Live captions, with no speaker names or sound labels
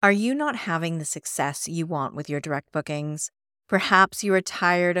Are you not having the success you want with your direct bookings? Perhaps you are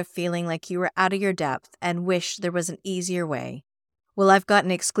tired of feeling like you are out of your depth and wish there was an easier way. Well, I've got an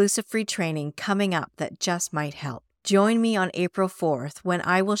exclusive free training coming up that just might help. Join me on April 4th when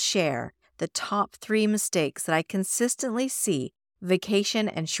I will share the top 3 mistakes that I consistently see vacation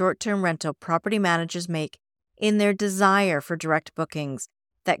and short-term rental property managers make in their desire for direct bookings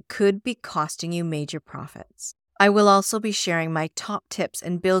that could be costing you major profits. I will also be sharing my top tips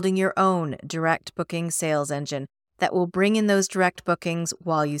in building your own direct booking sales engine that will bring in those direct bookings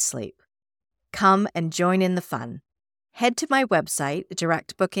while you sleep. Come and join in the fun. Head to my website,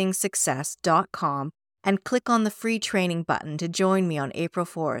 directbookingsuccess.com, and click on the free training button to join me on April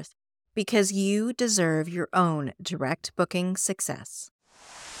 4th, because you deserve your own direct booking success.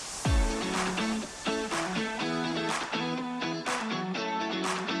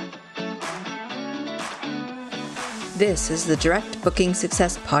 This is the Direct Booking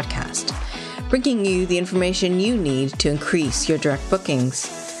Success Podcast, bringing you the information you need to increase your direct bookings.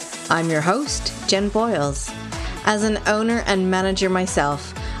 I'm your host, Jen Boyles. As an owner and manager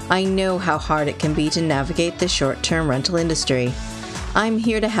myself, I know how hard it can be to navigate the short-term rental industry. I'm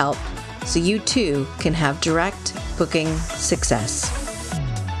here to help so you too can have direct booking success.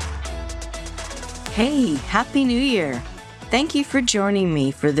 Hey, Happy New Year! Thank you for joining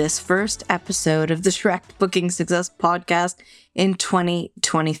me for this first episode of the Direct Booking Success Podcast in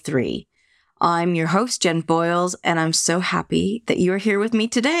 2023. I'm your host, Jen Boyles, and I'm so happy that you are here with me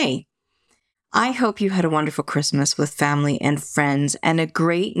today. I hope you had a wonderful Christmas with family and friends and a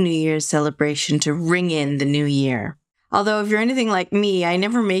great New Year's celebration to ring in the new year. Although if you're anything like me, I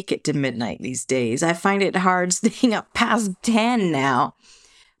never make it to midnight these days. I find it hard staying up past 10 now.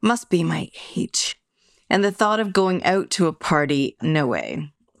 Must be my age. And the thought of going out to a party, no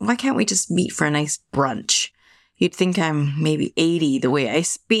way. Why can't we just meet for a nice brunch? You'd think I'm maybe 80 the way I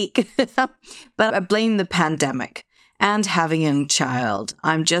speak. But I blame the pandemic and having a young child.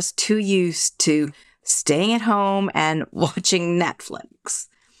 I'm just too used to staying at home and watching Netflix.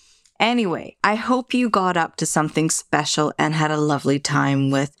 Anyway, I hope you got up to something special and had a lovely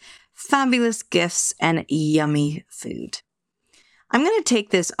time with fabulous gifts and yummy food. I'm going to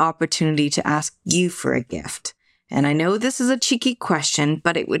take this opportunity to ask you for a gift. And I know this is a cheeky question,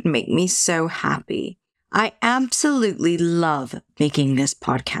 but it would make me so happy. I absolutely love making this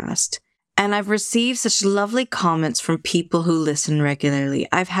podcast. And I've received such lovely comments from people who listen regularly.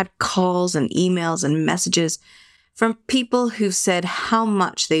 I've had calls and emails and messages from people who've said how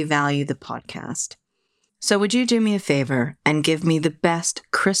much they value the podcast. So would you do me a favor and give me the best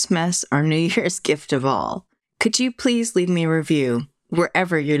Christmas or New Year's gift of all? Could you please leave me a review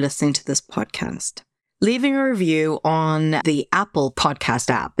wherever you're listening to this podcast? Leaving a review on the Apple podcast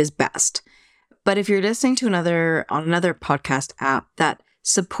app is best. But if you're listening to another podcast app that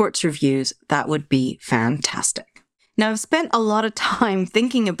supports reviews, that would be fantastic. Now, I've spent a lot of time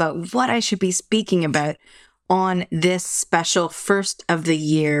thinking about what I should be speaking about on this special first of the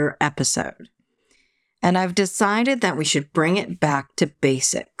year episode. And I've decided that we should bring it back to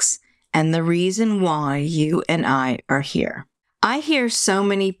basics and the reason why you and I are here. I hear so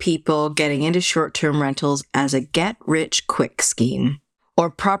many people getting into short-term rentals as a get-rich-quick scheme, or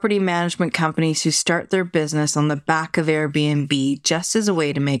property management companies who start their business on the back of Airbnb just as a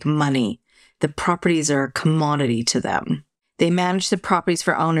way to make money. The properties are a commodity to them. They manage the properties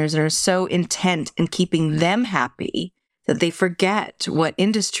for owners that are so intent in keeping them happy that they forget what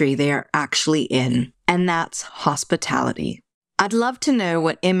industry they are actually in, and that's hospitality. I'd love to know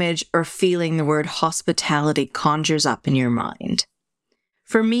what image or feeling the word hospitality conjures up in your mind.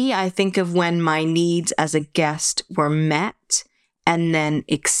 For me, I think of when my needs as a guest were met and then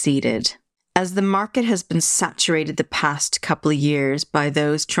exceeded. As the market has been saturated the past couple of years by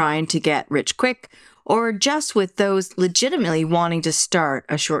those trying to get rich quick, or just with those legitimately wanting to start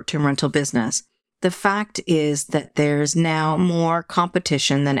a short-term rental business, the fact is that there's now more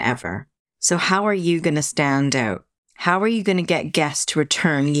competition than ever. So how are you going to stand out? How are you going to get guests to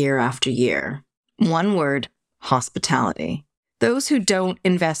return year after year? One word, hospitality. Those who don't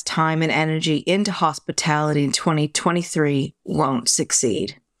invest time and energy into hospitality in 2023 won't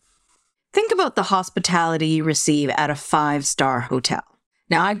succeed. Think about the hospitality you receive at a 5-star hotel.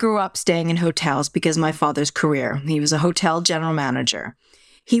 Now, I grew up staying in hotels because of my father's career. He was a hotel general manager.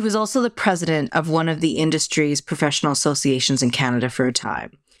 He was also the president of one of the industry's professional associations in Canada for a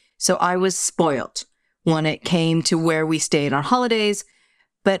time. So I was spoiled when it came to where we stayed on holidays,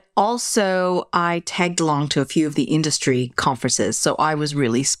 but also I tagged along to a few of the industry conferences, so I was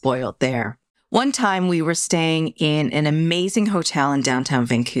really spoiled there. One time we were staying in an amazing hotel in downtown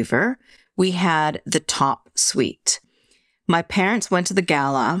Vancouver. We had the top suite. My parents went to the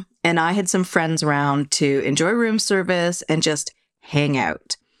gala, and I had some friends around to enjoy room service and just hang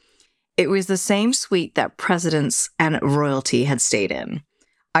out. It was the same suite that presidents and royalty had stayed in.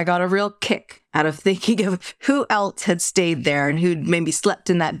 I got a real kick out of thinking of who else had stayed there and who'd maybe slept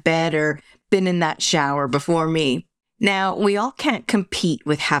in that bed or been in that shower before me. Now, we all can't compete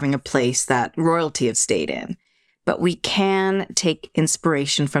with having a place that royalty had stayed in, but we can take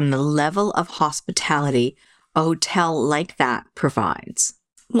inspiration from the level of hospitality a hotel like that provides.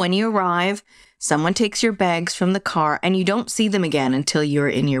 When you arrive, someone takes your bags from the car and you don't see them again until you're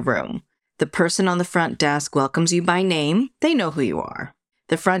in your room. The person on the front desk welcomes you by name. They know who you are.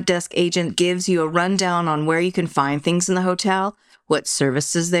 The front desk agent gives you a rundown on where you can find things in the hotel, what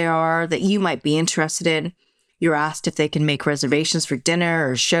services there are that you might be interested in. You're asked if they can make reservations for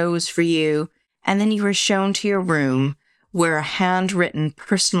dinner or shows for you. And then you are shown to your room where a handwritten,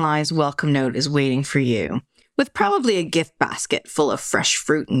 personalized welcome note is waiting for you, with probably a gift basket full of fresh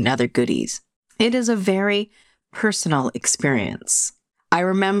fruit and other goodies. It is a very personal experience. I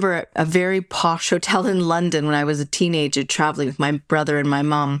remember a very posh hotel in London when I was a teenager traveling with my brother and my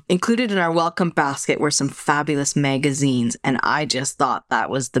mom. Included in our welcome basket were some fabulous magazines, and I just thought that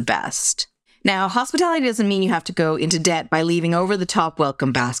was the best. Now, hospitality doesn't mean you have to go into debt by leaving over-the-top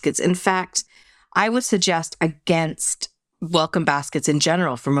welcome baskets. In fact, I would suggest against welcome baskets in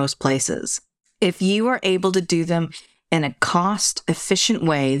general for most places. If you are able to do them in a cost-efficient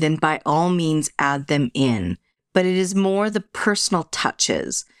way, then by all means add them in. But it is more the personal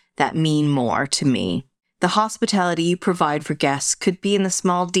touches that mean more to me. The hospitality you provide for guests could be in the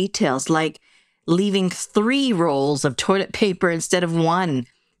small details, like leaving 3 rolls of toilet paper instead of 1,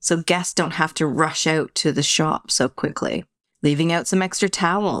 so guests don't have to rush out to the shop so quickly. Leaving out some extra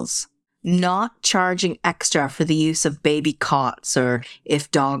towels. Not charging extra for the use of baby cots or if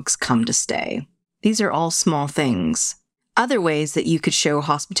dogs come to stay. These are all small things. Other ways that you could show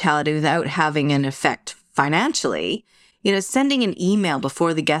hospitality without having an effect financially, sending an email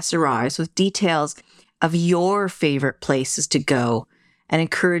before the guest arrives with details of your favorite places to go and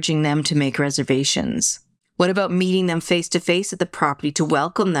encouraging them to make reservations. What about meeting them face to face at the property to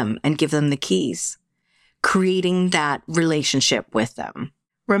welcome them and give them the keys? Creating that relationship with them.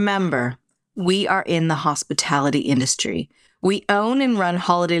 Remember, we are in the hospitality industry. We own and run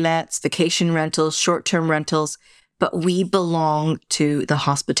holiday lets, vacation rentals, short-term rentals, but we belong to the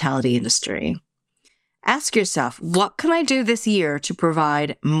hospitality industry. Ask yourself, what can I do this year to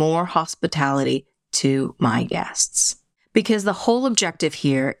provide more hospitality to my guests? Because the whole objective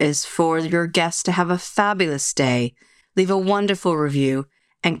here is for your guests to have a fabulous stay, leave a wonderful review,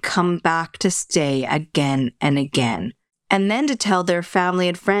 and come back to stay again and again. And then to tell their family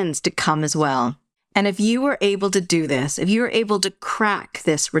and friends to come as well. And if you are able to do this, if you are able to crack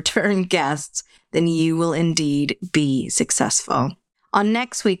this return guests, then you will indeed be successful. On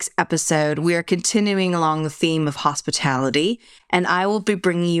next week's episode, we are continuing along the theme of hospitality, and I will be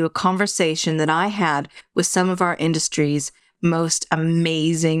bringing you a conversation that I had with some of our industry's most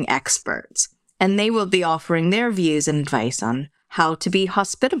amazing experts, and they will be offering their views and advice on how to be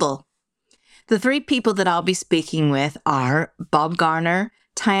hospitable. The 3 people that I'll be speaking with are Bob Garner,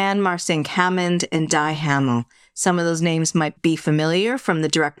 Tyann Marsink-Hammond, and Di Hamill. Some of those names might be familiar from the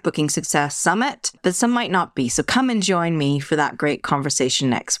Direct Booking Success Summit, but some might not be. So come and join me for that great conversation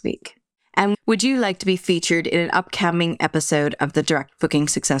next week. And would you like to be featured in an upcoming episode of the Direct Booking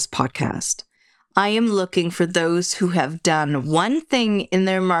Success podcast? I am looking for those who have done one thing in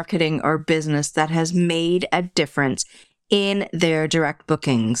their marketing or business that has made a difference in their direct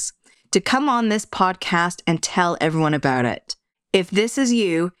bookings to come on this podcast and tell everyone about it. If this is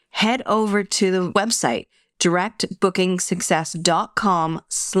you, head over to the website,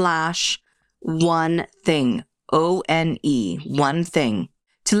 directbookingsuccess.com/one thing, O-N-E, one thing,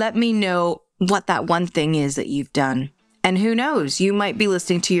 to let me know what that one thing is that you've done. And who knows, you might be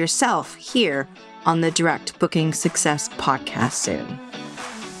listening to yourself here on the Direct Booking Success podcast soon.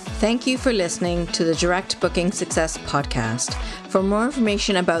 Thank you for listening to the Direct Booking Success podcast. For more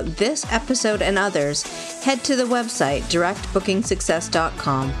information about this episode and others, head to the website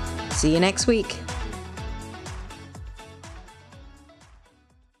directbookingsuccess.com. See you next week.